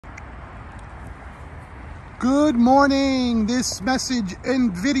Good morning. This message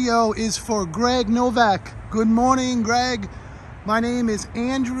and video is for Greg Novak. Good morning, Greg. My name is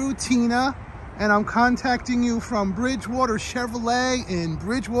Andrew Tina, and I'm contacting you from Bridgewater Chevrolet in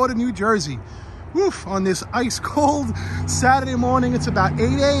Bridgewater, New Jersey. Woof, on this ice cold Saturday morning. It's about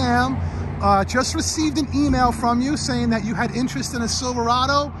 8 a.m. Just received an email from you saying that you had interest in a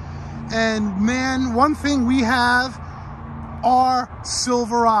Silverado. And man, one thing we have are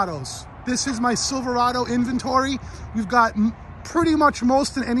Silverados. This is my Silverado inventory. We've got pretty much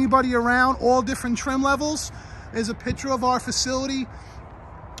most of anybody around, all different trim levels. There's a picture of our facility.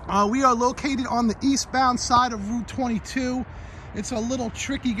 We are located on the eastbound side of Route 22. It's a little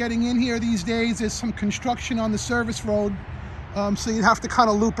tricky getting in here these days. There's some construction on the service road, so you'd have to kind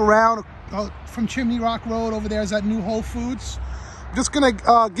of loop around from Chimney Rock Road. Over there is that new Whole Foods. I'm just gonna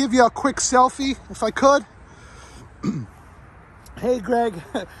give you a quick selfie, if I could. Hey, Greg.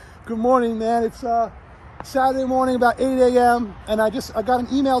 Good morning, man. It's Saturday morning, about 8 a.m. and I got an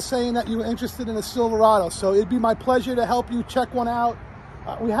email saying that you were interested in a Silverado. So it'd be my pleasure to help you check one out.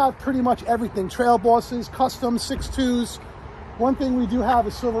 We have pretty much everything: trail bosses, custom 6.2s. One thing we do have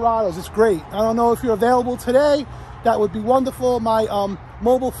is Silverados. It's great. I don't know if you're available today. That would be wonderful. My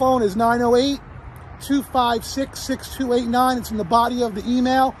mobile phone is 908-256-6289. It's in the body of the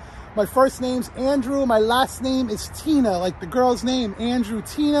email. My first name's Andrew. My last name is Tina, like the girl's name, Andrew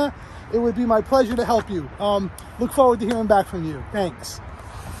Tina. It would be my pleasure to help you. Look forward to hearing back from you. Thanks.